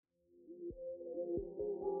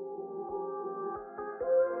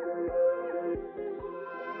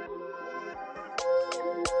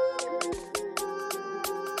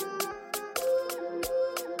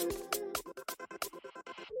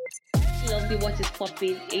be what is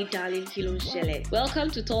popping, a darling Kilon Shele.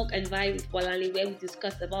 Welcome to Talk and Vibe with Bolanle, where we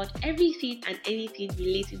discuss about everything and anything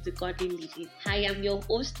relating to godly living. I am your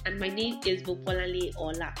host, and my name is Bolanle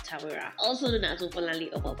Ola Tawera, also known as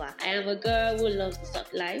Bolanle Obaba. I am a girl who loves the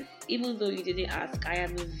soft life. Even though you didn't ask, I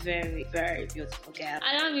am a very, very beautiful girl.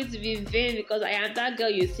 I don't mean to be vain because I am that girl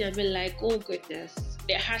you see and be like, oh goodness,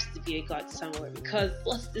 there has to be a God somewhere because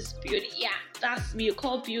what's this beauty? Yeah, that's me. You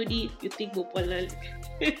call beauty, you think Bolanle.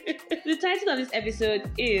 The title of this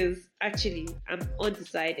episode is actually I'm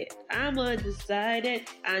undecided, and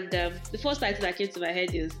the first title that came to my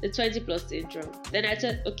head is the 20 plus syndrome. Then I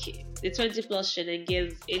thought, okay, the 20 plus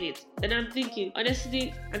shenanigans in it. Then I'm thinking,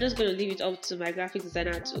 honestly, I'm just going to leave it up to my graphic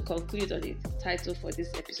designer to conclude on the title for this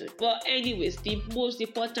episode. But anyways, the most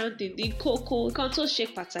important thing, the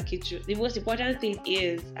most important thing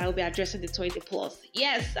is I'll be addressing the 20 plus.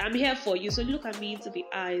 Yes, I'm here for you, so look at me into the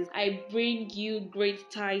eyes. I bring you great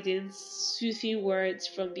tidings, soothing words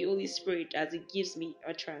from the Holy Spirit as it gives me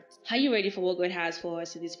utterance. Are you ready for what God has for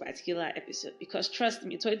us in this particular episode? Because trust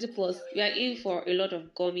me, 20 plus, we are in for a lot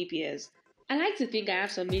of gummy bears. I like to think I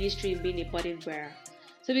have some ministry in being a burden bearer.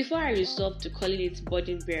 So before I resolved to calling it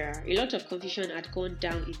burden bearer, a lot of confusion had gone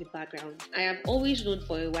down in the background. I have always known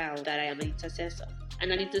for a while that I am an intercessor.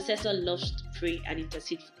 And an intercessor loves to pray and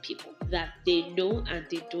intercede for people that they know and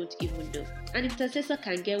they don't even know. An intercessor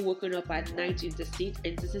can get woken up at night to intercede.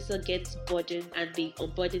 An intercessor gets burdened and they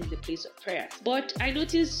unburden in the place of prayer. But I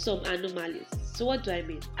noticed some anomalies. So what do I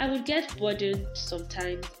mean? I would get burdened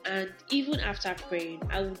sometimes, and even after praying,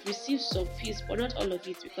 I would receive some peace, but not all of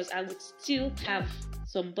it, because I would still have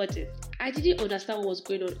some burden. I didn't understand what was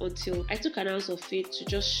going on until I took an ounce of faith to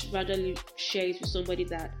just randomly share it with somebody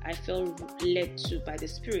that I felt led to by the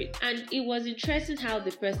Spirit. And it was interesting how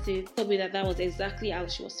the person told me that was exactly how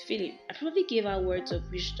she was feeling. I probably gave her words of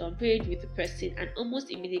wisdom, prayed with the person, and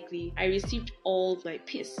almost immediately I received all my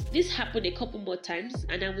peace. This happened a couple more times,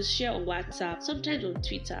 and I would share on WhatsApp, sometimes on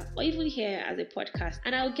Twitter, or even here as a podcast,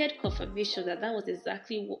 and I would get confirmation that was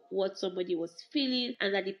exactly what somebody was feeling,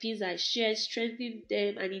 and that the things I shared strengthened them,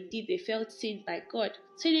 and indeed they felt seen by God.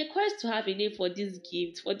 So in a quest to have a name for this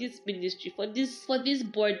gift, for this ministry, for these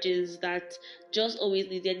burdens that just always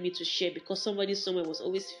needed me to share because somebody somewhere was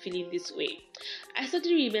always feeling this way, I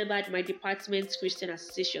suddenly remembered my department's Christian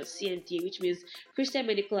Association, CMDA, which means Christian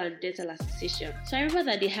Medical and Dental Association. So I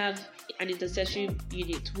remember that they have an intercessory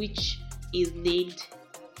unit which is named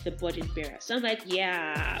the burden bearer. So I'm like,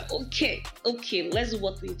 yeah, okay, let's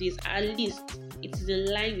work with this. At least it's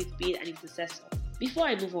in line with being an intercessor. Before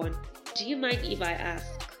I move on, do you mind if I ask,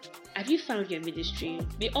 have you found your ministry,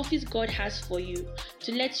 the office God has for you,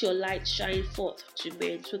 to let your light shine forth to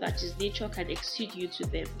men so that His nature can exceed you to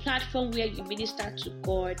them? Platform where you minister to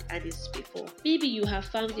God and His people. Maybe you have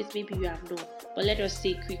found it, maybe you have not, but let us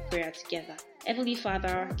say a quick prayer together. Heavenly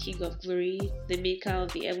Father, King of glory, the maker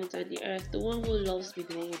of the heavens and the earth, the one who loves me,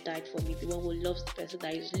 the one who died for me, the one who loves the person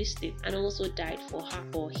that is listening and also died for her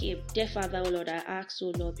or him. Dear Father, oh Lord, I ask,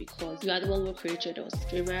 oh Lord, because you are the one who created us.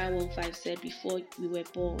 Jeremiah 1:5 said, before we were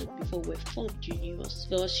born, before we were formed, you knew us.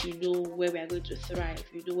 Thus, you know where we are going to thrive.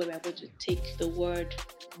 You know where we are going to take the word,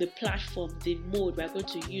 the platform, the mode we are going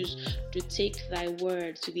to use to take thy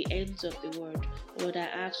word to the ends of the world. Lord, I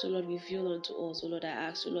ask, oh Lord, reveal unto us. Oh Lord, I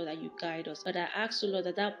ask, oh Lord, that you guide us. But I ask, oh Lord,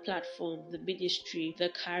 that platform, the ministry, the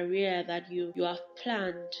career that you have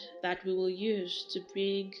planned, that we will use to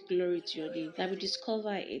bring glory to your name, that we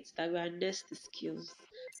discover it, that we harness the skills,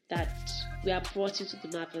 that we are brought into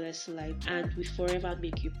the marvelous light, and we forever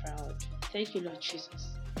make you proud. Thank you, Lord Jesus.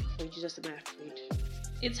 For in Jesus' name I have prayed.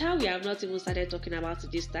 It's how we have not even started talking about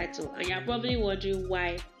this title, and you're probably wondering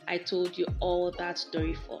why I told you all that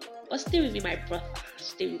story for. But stay with me, my brother.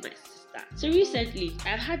 Stay with my sister. So recently,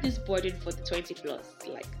 I've had this burden for the 20 plus.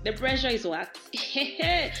 Like, the pressure is what?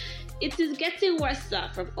 It is getting worse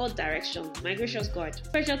from all directions. My gracious God.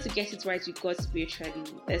 Pressure to get it right with God spiritually.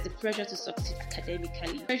 There's the pressure to succeed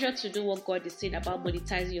academically. Pressure to know what God is saying about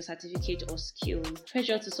monetizing your certificate or skills.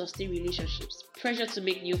 Pressure to sustain relationships. Pressure to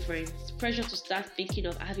make new friends. Pressure to start thinking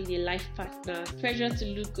of having a life partner. Pressure to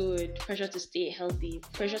look good. Pressure to stay healthy.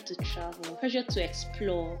 Pressure to travel. Pressure to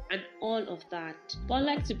explore. And all of that. But I'd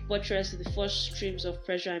like to buttress the first streams of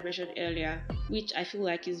pressure I mentioned earlier, which I feel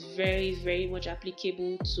like is very, very much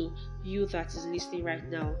applicable to you that is listening right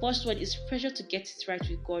now. First one is pressure to get it right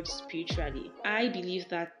with God spiritually. I believe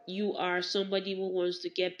that you are somebody who wants to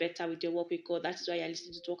get better with your work with God. That is why you're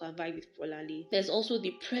listening to Talk and Vibe with Bolanle. There's also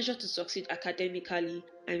the pressure to succeed academically.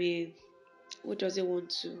 I mean, who doesn't want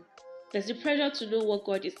to? There's the pressure to know what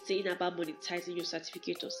God is saying about monetizing your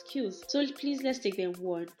certificate or skills. So please, let's take them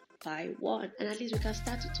one by 1, and at least we can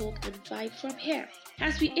start to talk and vibe from here.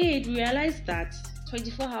 As we age, we realize that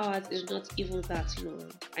 24 hours is not even that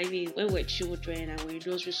long. I mean, when we're children and we're in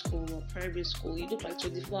nursery school or primary school, it looked like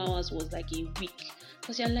 24 hours was like a week.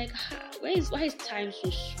 Because you're like, why is time so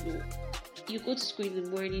slow? You go to school in the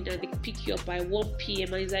morning and they pick you up by 1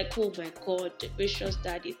 p.m. and it's like, oh my god, gracious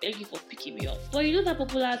daddy, thank you for picking me up. But you know that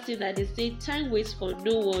popular thing that they say, time waits for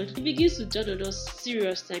no one. It begins to dawn on us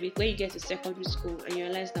serious time when you get to secondary school and you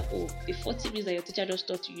realize that, the 40 minutes that your teacher just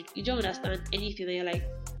taught you don't understand anything, and you're like,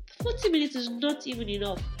 40 minutes is not even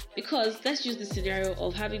enough. Because let's use the scenario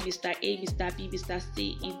of having Mr. A, Mr. B, Mr.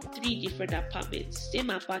 C in 3 different apartments.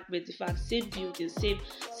 Same apartment, in fact, same building, same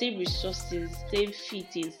resources, same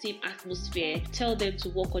fitting, same atmosphere. Tell them to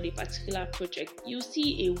work on a particular project. You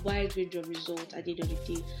see a wide range of results at the end of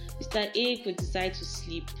the day. Mr. A could decide to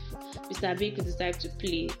sleep, Mr. B could decide to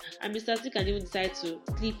play, and Mr. C can even decide to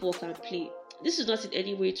sleep, work, and play. This is not in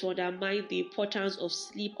any way to undermine the importance of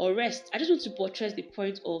sleep or rest. I just want to buttress the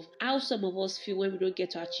point of how some of us feel when we don't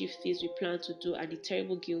get to achieve things we plan to do and the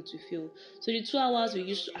terrible guilt we feel. So the 2 hours we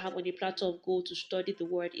used to have on a platter of gold to study the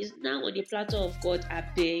word is now on a platter of God, I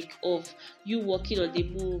beg, of you walking on the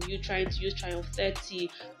moon, you trying to use Triumph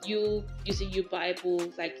 30, you using your Bible,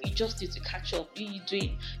 like you just need to catch up, you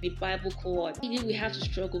doing the Bible cohort. Meaning we have to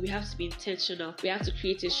struggle, we have to be intentional, we have to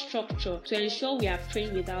create a structure to ensure we are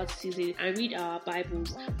praying without ceasing and read our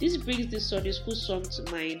Bibles. This brings this Sunday school song to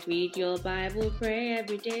mind. Read your Bible, pray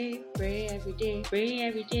every day, pray every day, pray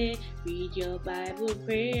every day. Read your Bible,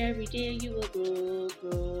 pray every day, you will grow,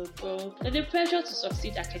 grow, grow. Then the pressure to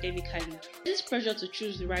succeed academically, this pressure to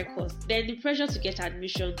choose the right course, then the pressure to get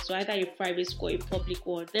admission to either a private school or a public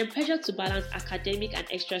one, then pressure to balance academic and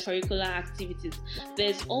extracurricular activities.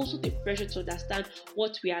 There's also the pressure to understand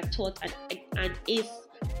what we are taught and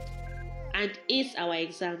ace our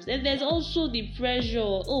exams. Then there's also the pressure,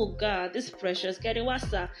 oh god, this pressure is getting worse.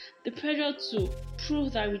 The pressure to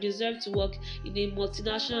prove that we deserve to work in a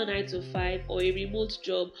multinational 9 to 5 or a remote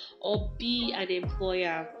job or be an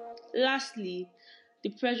employer. Lastly, the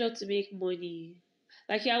pressure to make money.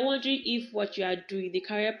 Like you are wondering if what you are doing, the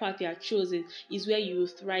career path you are chosen, is where you will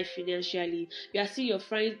thrive financially. You are seeing your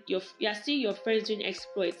friends doing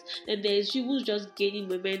exploits, and there is you who's just gaining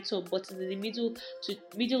momentum, but in the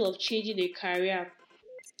middle of changing a career.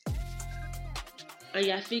 And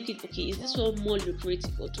you're thinking, okay, is this one more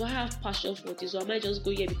lucrative, or do I have passion for this, or am I just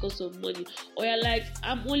going here because of money? Or you're like,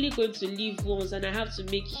 I'm only going to live once and I have to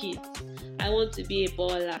make hits. I want to be a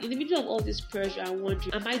baller. In the middle of all this pressure, I'm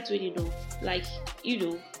wondering, am I doing enough? Like,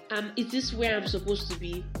 is this where I'm supposed to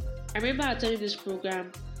be? I remember attending this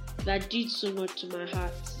program that did so much to my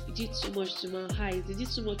heart. It did so much to my eyes. It did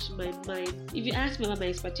so much to my mind. If you ask me about my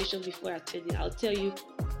expectations before attending, I'll tell you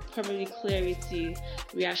probably clarity,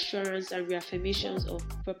 reassurance, and reaffirmations of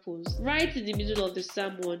purpose. Right in the middle of the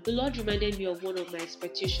sermon, the Lord reminded me of one of my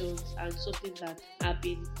expectations and something that I've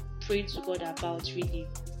been praying to God about really.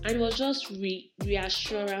 And it was just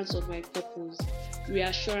reassurance of my purpose,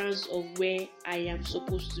 reassurance of where I am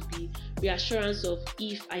supposed to be, reassurance of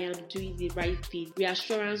if I am doing the right thing,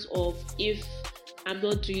 reassurance of if I'm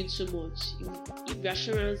not doing too much,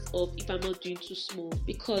 reassurance of if I'm not doing too small,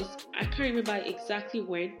 because I can't remember exactly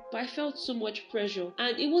when, but I felt so much pressure,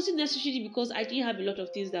 and it wasn't necessarily because I didn't have a lot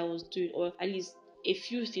of things that I was doing, or at least a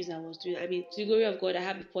few things I was doing. I mean, to the glory of God, I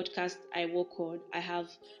have a podcast I work on, I have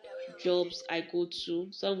jobs I go to,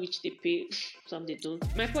 some which they pay, some they don't.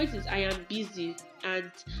 My point is I am busy and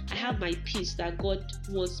I have my peace that God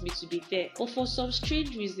wants me to be there. But for some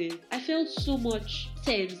strange reason, I felt so much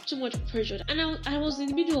tense, too much pressure. And I was in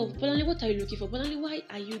the middle of, Bonali, what are you looking for? Bonali, why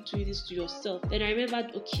are you doing this to yourself? Then I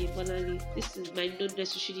remembered, okay, Bonali, this might not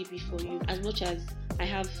necessarily be for you. As much as I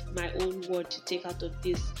have my own word to take out of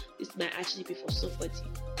this might actually be for somebody.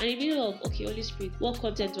 And in the middle of, okay, Holy Spirit, what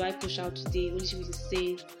content do I push out today? Holy Spirit is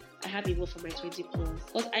saying, I have a goal for my 20 plus.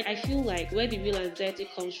 Because I feel like where the real anxiety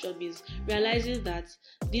comes from is realizing that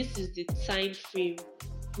this is the time frame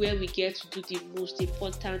where we get to do the most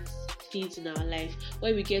important things in our life,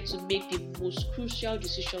 where we get to make the most crucial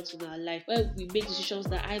decisions in our life, where we make decisions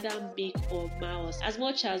that either make or mar us. As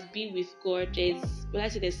much as being with God,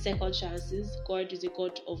 there's second chances. God is a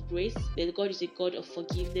God of grace. Then God is a God of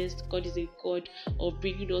forgiveness. God is a God of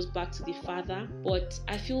bringing us back to the Father. But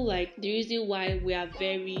I feel like the reason why we are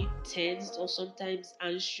very tensed or sometimes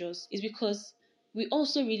anxious is because we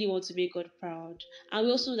also really want to make God proud, and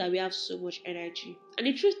we also know that we have so much energy. And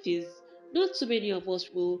the truth is, not so many of us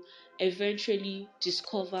will eventually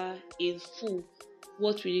discover in full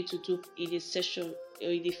what we need to do in a session or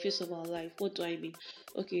in the phase of our life. What do I mean?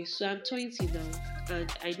 Okay, so I'm 20 now.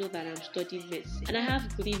 and I know that I'm studying medicine and I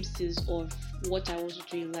have glimpses of what I want to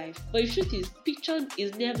do in life. But the truth is, picture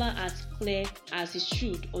is never as clear as it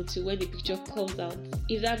should until when the picture comes out.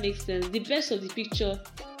 If that makes sense, the best of the picture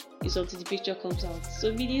is until the picture comes out.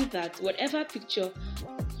 So meaning that whatever picture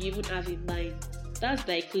you even have in mind, that's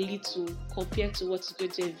like little compared to what is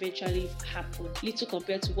going to eventually happen. Little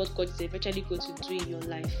compared to what God is eventually going to do in your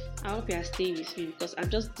life. I hope you are staying with me because I'm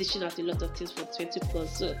just dishing out a lot of things for 20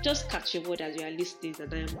 plus. So just catch your word as you are listening,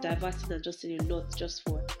 and I am diverting and just saying a lot just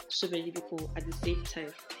for so many people at the same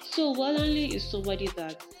time. So Bolanle is somebody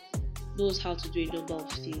that knows how to do a number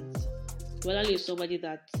of things. Bolanle is somebody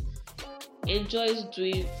that enjoys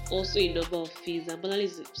doing also a number of things, and Bolanle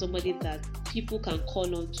is somebody that people can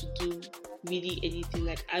call on to do really anything.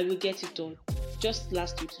 Like, I will get it done. Just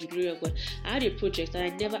last week, to the glory of God, I had a project and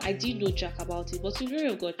I didn't know jack about it, but to the glory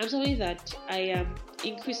of God, I'm somebody that I am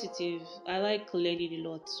inquisitive. I like learning a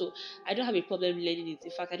lot, so I don't have a problem learning it. In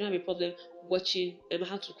fact, I don't have a problem watching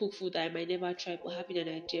how to cook food that I might never try, but having an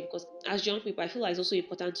idea, because as young people, I feel like it's also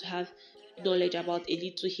important to have knowledge about a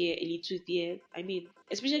little here, a little there. I mean,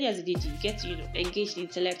 especially as a lady, you get to, engage in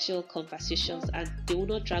intellectual conversations, and they will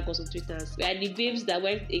not drag us on Twitter. We are the babes that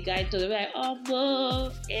when a guy told them, like, oh,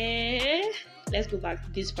 mom, let's go back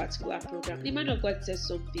to this particular program. The man of God said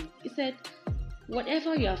something. He said,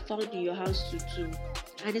 whatever you have found in your hands to do,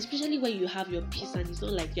 and especially when you have your peace and it's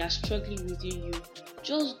not like you are struggling within you,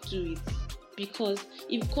 just do it. Because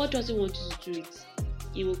if God doesn't want you to do it,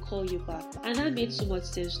 He will call you back. And that made so much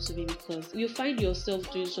sense to me, because you find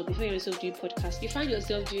yourself doing something. You find yourself doing podcasts, you find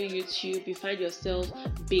yourself doing YouTube, you find yourself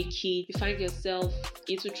baking, you find yourself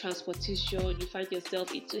into transportation, you find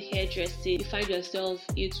yourself into hairdressing, you find yourself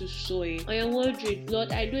into sewing. And you're wondering,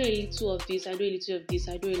 Lord, I know a little of this, I know a little of this,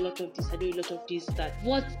 I know a lot of this, I know a lot of this, that.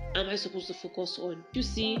 What am I supposed to focus on? You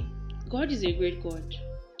see, God is a great God.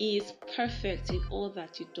 He is perfect in all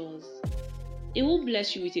that He does. He will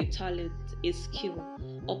bless you with a talent, a skill,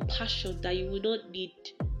 or passion that you will not need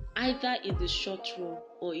either in the short run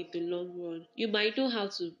or in the long run. You might know how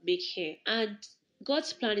to make hair, and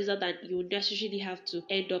God's plan is not that you necessarily have to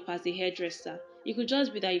end up as a hairdresser. You could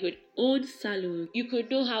just be that you could own salon. You could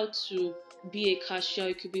know how to be a cashier.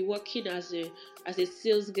 You could be working as a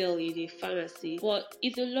sales girl in a pharmacy. But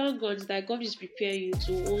in the long run, that God is preparing you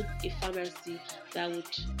to own a pharmacy that would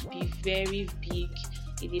be very big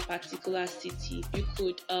in a particular city.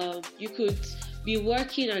 You could be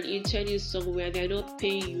working and interning somewhere and they're not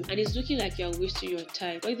paying you, and it's looking like you're wasting your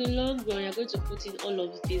time. But in the long run, you're going to put in all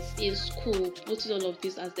of this in school, put in all of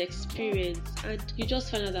this as the experience, and you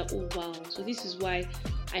just find out that, oh wow, so this is why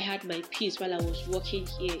I had my peace while I was working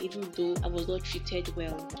here, even though I was not treated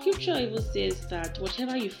well. Scripture even says that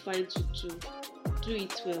whatever you find to do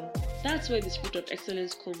it well. That's where the spirit of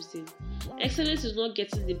excellence comes in. Excellence is not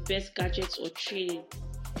getting the best gadgets or training,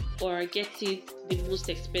 or getting the most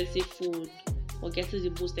expensive phone, or getting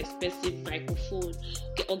the most expensive microphone,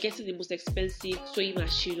 or getting the most expensive sewing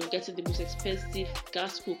machine, or getting the most expensive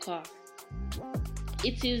gas cooker.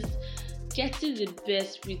 It is getting the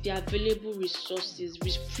best with the available resources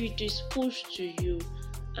which predisposed to you,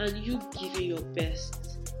 and you giving your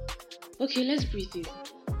best. Okay, let's breathe in.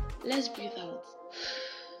 Let's breathe out.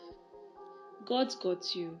 God's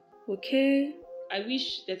got you. Okay? I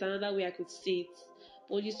wish there's another way I could say it.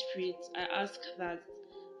 Holy Spirit, I ask that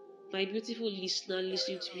my beautiful listener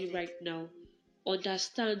listening to me right now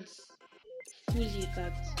understands fully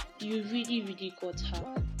that you really, really got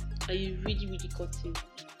her, and you really, really got him.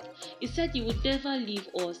 He said He would never leave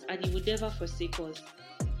us and He would never forsake us.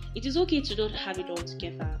 It is okay to not have it all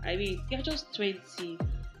together. I mean, you're just 20.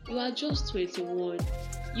 You are just 21.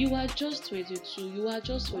 You are just 22. You are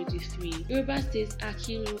just 23. Yoruba says,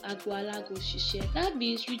 Akilu Agwalago Shishe. That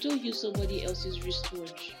means you don't use somebody else's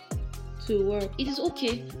wristwatch to work. It is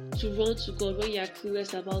okay to run to God when you are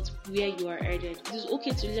curious about where you are headed. It is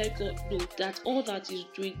okay to let God know that all that He's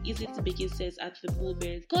doing isn't making sense at the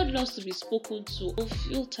moment. God loves to be spoken to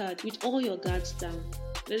unfiltered, with all your guards down.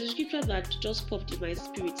 There's a scripture that just popped in my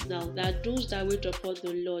spirit now, that those that wait upon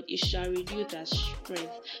the Lord, He shall renew their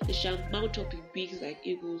strength. They shall mount up in wings like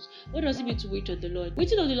eagles. What does it mean to wait on the Lord?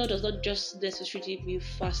 Waiting on the Lord does not just necessarily mean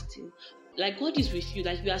fasting. Like, God is with you,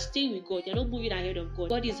 like you are staying with God, you're not moving ahead of God.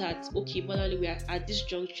 God is at, okay, Bolanle, we are at this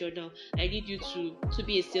juncture now. I need you to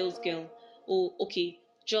be a sales girl. Oh, okay,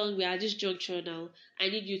 John, we are at this juncture now. I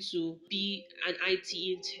need you to be an IT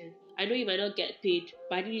intern. I know you might not get paid,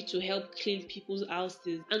 but I need you to help clean people's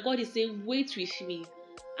houses. And God is saying, wait with me.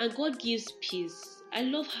 And God gives peace. I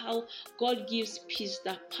love how God gives peace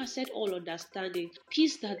that passeth all understanding,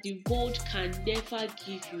 peace that the world can never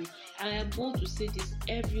give you. I am bold to say this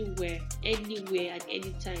everywhere, anywhere, at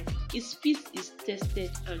any time. His peace is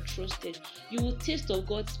tested and trusted. You will taste of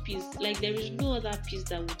God's peace like there is no other peace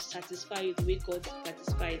that would satisfy you the way God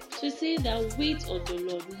satisfies. So he's saying that wait on the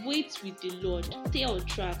Lord, wait with the Lord, stay on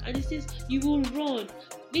track. And he says you will run,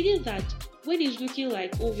 meaning that when it's looking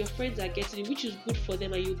like, oh, your friends are getting it, which is good for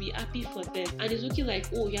them and you'll be happy for them, and it's looking like,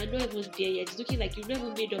 oh, you're not even there yet, it's looking like you've never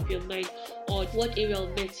made up your mind on what area of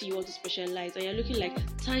medicine you want to specialize, and you're looking like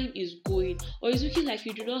time is going, or it's looking like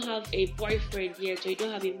you do not have a boyfriend yet, or you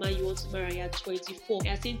don't have a man you want to marry at 24,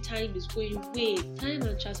 you're saying time is going. Wait, time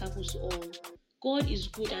and chance happens to all. God is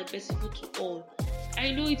good and merciful to all. I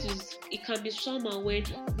know it can be somehow when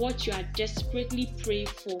what you are desperately praying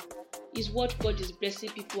for is what God is blessing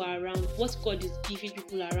people around, what God is giving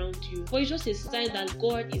people around you. But it's just a sign that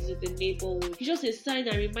God is in the neighborhood. It's just a sign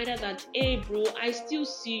and reminder that, hey bro, I still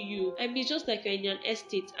see you. I mean, it's just like you're in an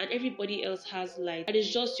estate and everybody else has light, and it's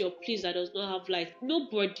just your place that does not have light.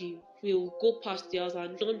 Nobody will go past the house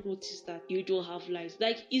and not notice that you don't have light.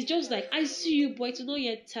 Like, it's just like, I see you, but it's not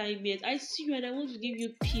yet time yet. I see you and I want to give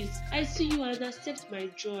you peace. I see you and accept my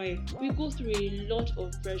joy. We go through a lot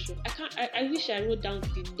of pressure. I wish I wrote down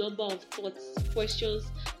the number of thoughts, questions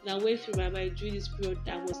that went through my mind during this period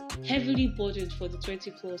that was heavily burdened for the 20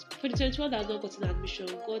 plus. For the 21 that has not gotten admission,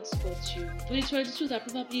 God's got you. For the 22 that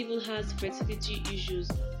probably even has fertility issues,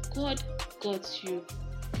 God got you.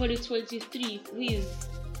 For the 23 who is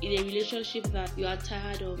in a relationship that you are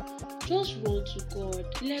tired of, just run to God.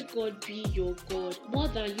 Let God be your God. More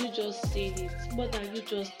than you just saying it, more than you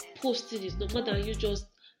just posting it, no more than you just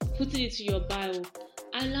putting it in your bio.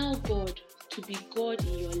 Allow God to be God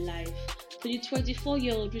in your life. For the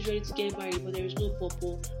 24-year-old who's ready to get married but there is no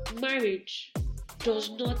bubble, marriage does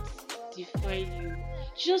not define you.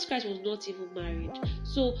 Jesus Christ was not even married.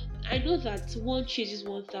 So I know that one chases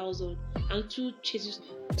 1,000 and two chases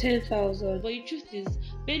 10,000. But the truth is,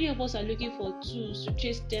 many of us are looking for tools to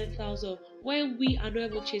chase 10,000 when we are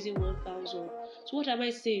not even chasing 1,000. So what am I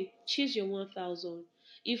saying? Chase your 1,000.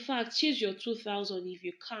 In fact, chase your 2,000 if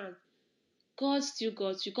you can. God still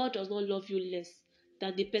got you. God does not love you less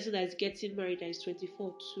than the person that is getting married that is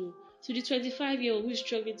 24 too. So the 25-year-old who is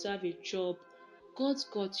struggling to have a job, God's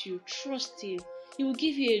got you. Trust Him. He will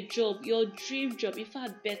give you a job, your dream job, in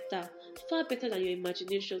fact far better than your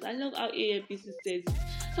imaginations. I love how AMPC says it.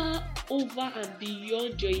 Far over and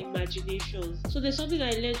beyond your imaginations. So there's something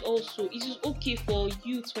I learned also. It is okay for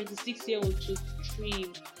you 26-year-old to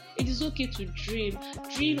dream. It is okay to dream.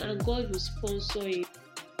 Dream and God will sponsor it.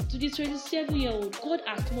 To the 27-year-old, God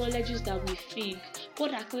acknowledges that we think.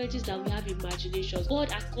 God acknowledges that we have imaginations.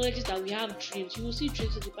 God acknowledges that we have dreams. You will see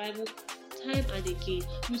dreams in the Bible time and again.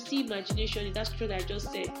 You see imagination in that scripture that I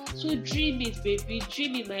just said. So dream it, baby.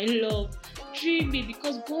 Dream it, my love. Dream it,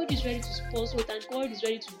 because God is ready to sponsor it and God is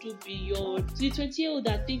ready to do beyond. To the 20-year-old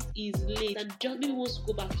that thinks he is late and just maybe wants to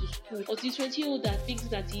go back to school, or to the 20-year-old that thinks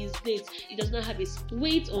that he is late, he does not have his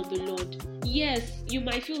wait on the Lord. Yes, you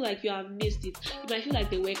might feel like you have missed it. You might feel like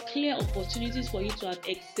there were clear opportunities for you to have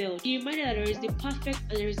excelled. Be reminded that there is the perfect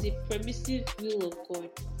and there is the permissive will of God.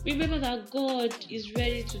 Remember that God is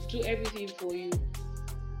ready to do everything for you.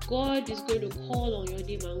 God is going to call on your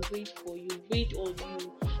name and wait for you, wait on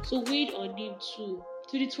you. So wait on Him too.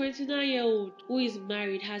 To the 29-year-old who is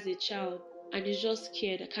married, has a child, and is just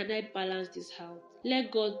scared, can I balance this house?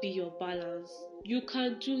 Let God be your balance. You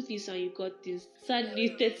can do this and you got this.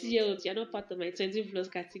 Sadly, 30-year-olds, you're not part of my 20 plus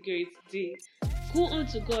category today. Go on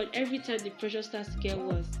to God every time the pressure starts to get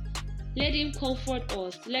worse. Let Him comfort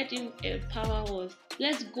us. Let Him empower us.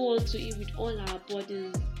 Let's go on to Him with all our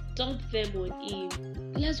burdens. Dump them on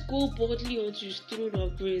Him. Let's go boldly onto His throne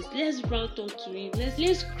of grace. Let's rant unto Him.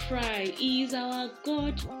 Let's cry. He is our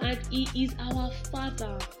God and He is our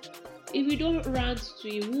Father. If we don't rant to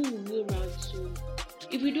Him, who will we rant to?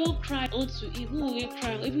 If we don't cry unto Him, who will we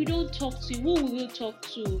cry? If we don't talk to Him, who will we talk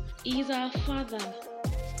to? He is our Father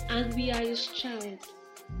and we are His child.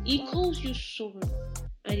 He calls you son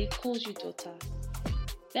and He calls you daughter.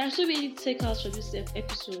 There are so many takeouts from this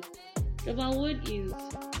episode. Number one is,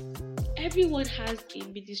 everyone has a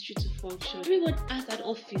ministry to function. Everyone has an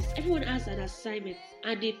office. Everyone has an assignment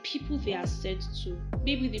and the people they are sent to.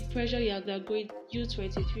 Maybe the pressure you are undergoing, you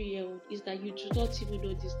 23-year-old, is that you do not even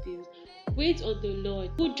know these things. Wait on the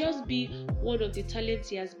Lord. It will just be one of the talents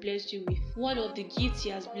He has blessed you with, one of the gifts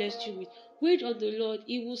He has blessed you with. Wait on the Lord.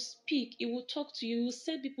 He will speak. He will talk to you. He will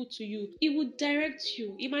send people to you. He will direct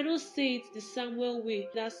you. He might not say it the Samuel way,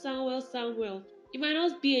 that Samuel. It might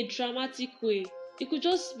not be a dramatic way. It could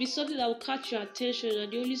just be something that will catch your attention,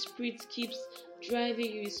 and the Holy Spirit keeps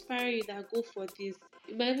driving you, inspiring you that go for this.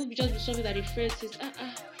 It might even just be something that a friend says,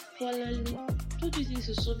 Bolanle, don't you think this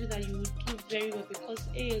is something that you would do very well because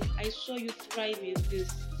hey, I saw you thrive in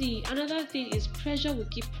this. See, another thing is pressure will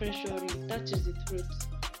keep pressuring. That is the truth.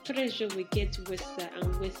 Pressure will get worse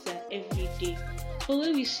and worse every day. But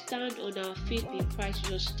when we stand on our faith in Christ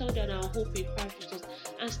Jesus, stand on our hope in Christ Jesus,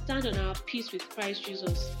 and stand on our peace with Christ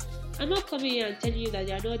Jesus, I'm not coming here and telling you that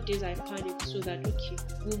there are not days I panic so that okay,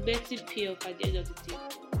 will medicine pay off at the end of the day?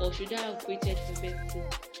 Or should I have waited for medicine?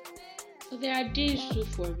 But there are days too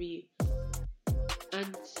for me.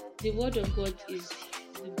 And the word of God is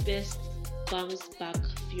the best bounce back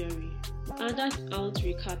theory. And that I want to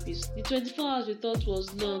recap is the 24 hours we thought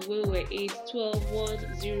was long when we were 8, 12,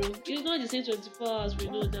 1, 0. It's not the same 24 hours we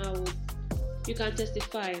know now. You can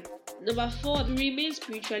testify. Number 4, remain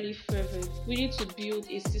spiritually fervent. We need to build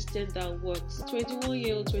a system that works.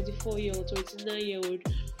 21-year-old, 24-year-old, 29-year-old,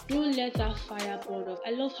 don't let that fire burn off.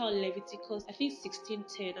 I love how Leviticus, I think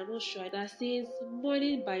 16:10, I'm not sure, that says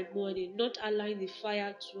morning by morning, not allowing the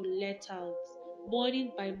fire to let out.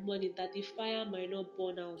 Morning by morning, that the fire might not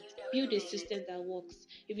burn out. Build a system that works.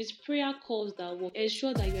 If it's prayer calls that work,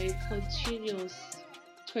 ensure that you are in continuous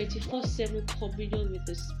 24/7 communion with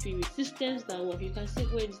the Spirit. Systems that work. You can say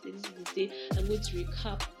Wednesday, this is the day I'm going to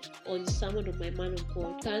recap on the sermon of my man of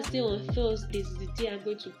God. You can say on Thursday, this is the day I'm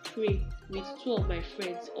going to pray with 2 of my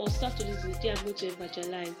friends. Or Saturday, this is the day I'm going to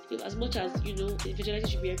evangelize. If, as much as you know, evangelizing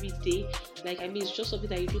should be every day. It's just something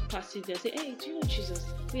that you do passively and say, hey, do you know Jesus?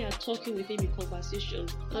 We are talking with him in conversation.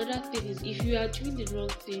 Another thing is, if you are doing the wrong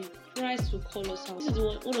thing, Christ will call us out. This is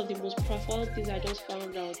one of the most profound things I just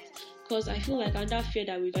found out. Because I feel like under fear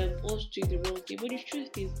that we us doing the wrong thing. But the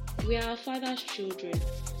truth is, we are our Father's children.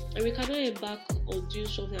 And we cannot embark on doing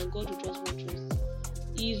something and God will just watch us.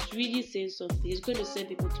 He is really saying something. He's going to send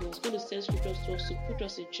people to us. He's going to send scriptures to us to put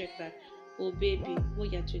us in check that, oh baby,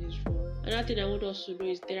 what you're doing is wrong. Another thing I want us to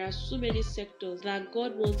know is there are so many sectors that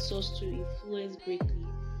God wants us to influence greatly.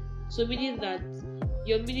 So meaning that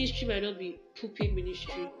your ministry might not be pooping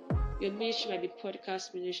ministry. Your ministry might be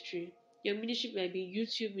podcast ministry. Your ministry might be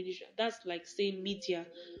YouTube ministry. That's like saying media.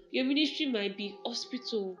 Your ministry might be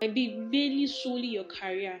hospital. Might be mainly solely your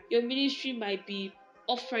career. Your ministry might be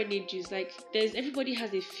orphanages. Like everybody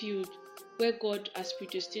has a field where God has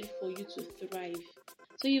predestined for you to thrive.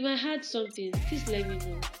 So you might have something. Please let me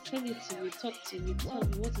know. Send it to me. Talk to me. Tell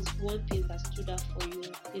me what is one thing that stood out for you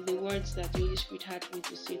in the words that the Holy Spirit had me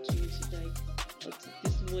to say to you tonight, or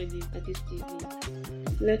this morning, at this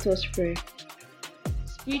evening. Let us pray.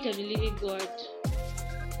 Spirit of the living God,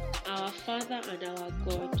 our Father and our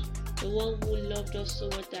God, the one who loved us so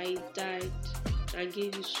much that he died and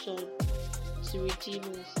gave his Son to redeem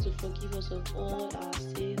us, to forgive us of all our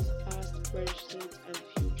sins, past, present, and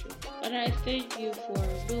future. But I thank you for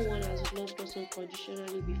no one has loved us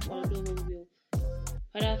unconditionally before, no one will.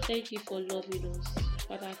 But I thank you for loving us.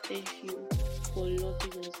 But I thank you for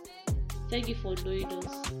loving us. Thank you for knowing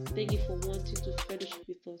us. Thank you for wanting to fellowship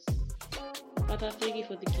with us. Father, thank you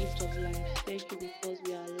for the gift of life. Thank you because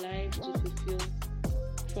we are alive to fulfill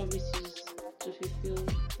promises, to fulfill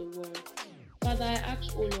the word. Father, I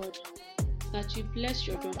ask, O Lord, that you bless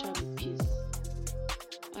your daughter with peace.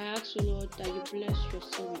 I ask, O Lord, that you bless your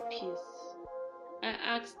son with peace. I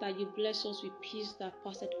ask that you bless us with peace that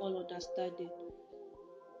passeth all understanding.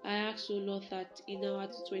 I ask, O Lord, that in our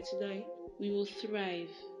 29 we will thrive.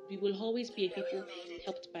 We will always be a people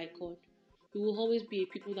helped by God. We will always be a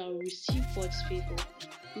people that will receive God's favor.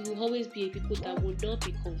 We will always be a people that will not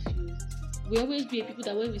be confused. We will always be a people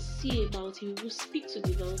that when we see a mountain, we will speak to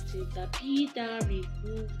the mountain that be thou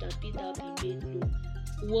removed and be thou be made low.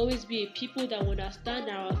 We will always be a people that will understand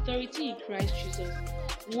our authority in Christ Jesus.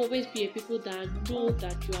 We will always be a people that know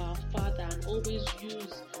that you are our Father and always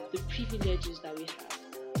use the privileges that we have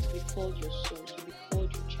to be called your son, to be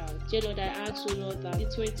called your child. Dear Lord, I ask, O Lord, that in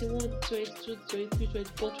 21, 22, 23,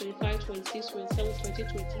 24, 25, 26, 27,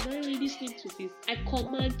 28, 29, listening to this, I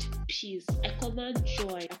command peace, I command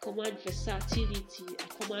joy, I command versatility,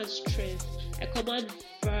 I command strength, I command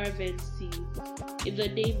fervency in the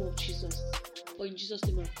name of Jesus. For in Jesus'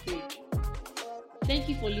 name I pray. Thank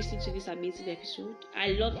you for listening to this amazing episode. I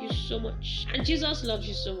love you so much. And Jesus loves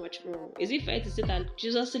you so much more. Is it fair to say that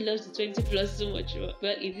Jesus loves the 20 plus so much more?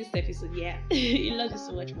 Well, in this episode, yeah. He loves you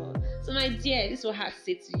so much more. So my dear, this is what I have to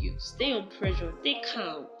say to you. Stay on pressure. Stay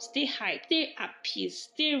calm. Stay hyped. Stay at peace.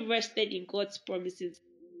 Stay rested in God's promises.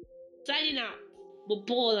 Signing out. Mo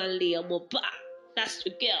ball and lay. Mo ba. That's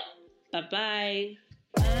the girl. Bye-bye.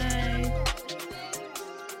 Bye.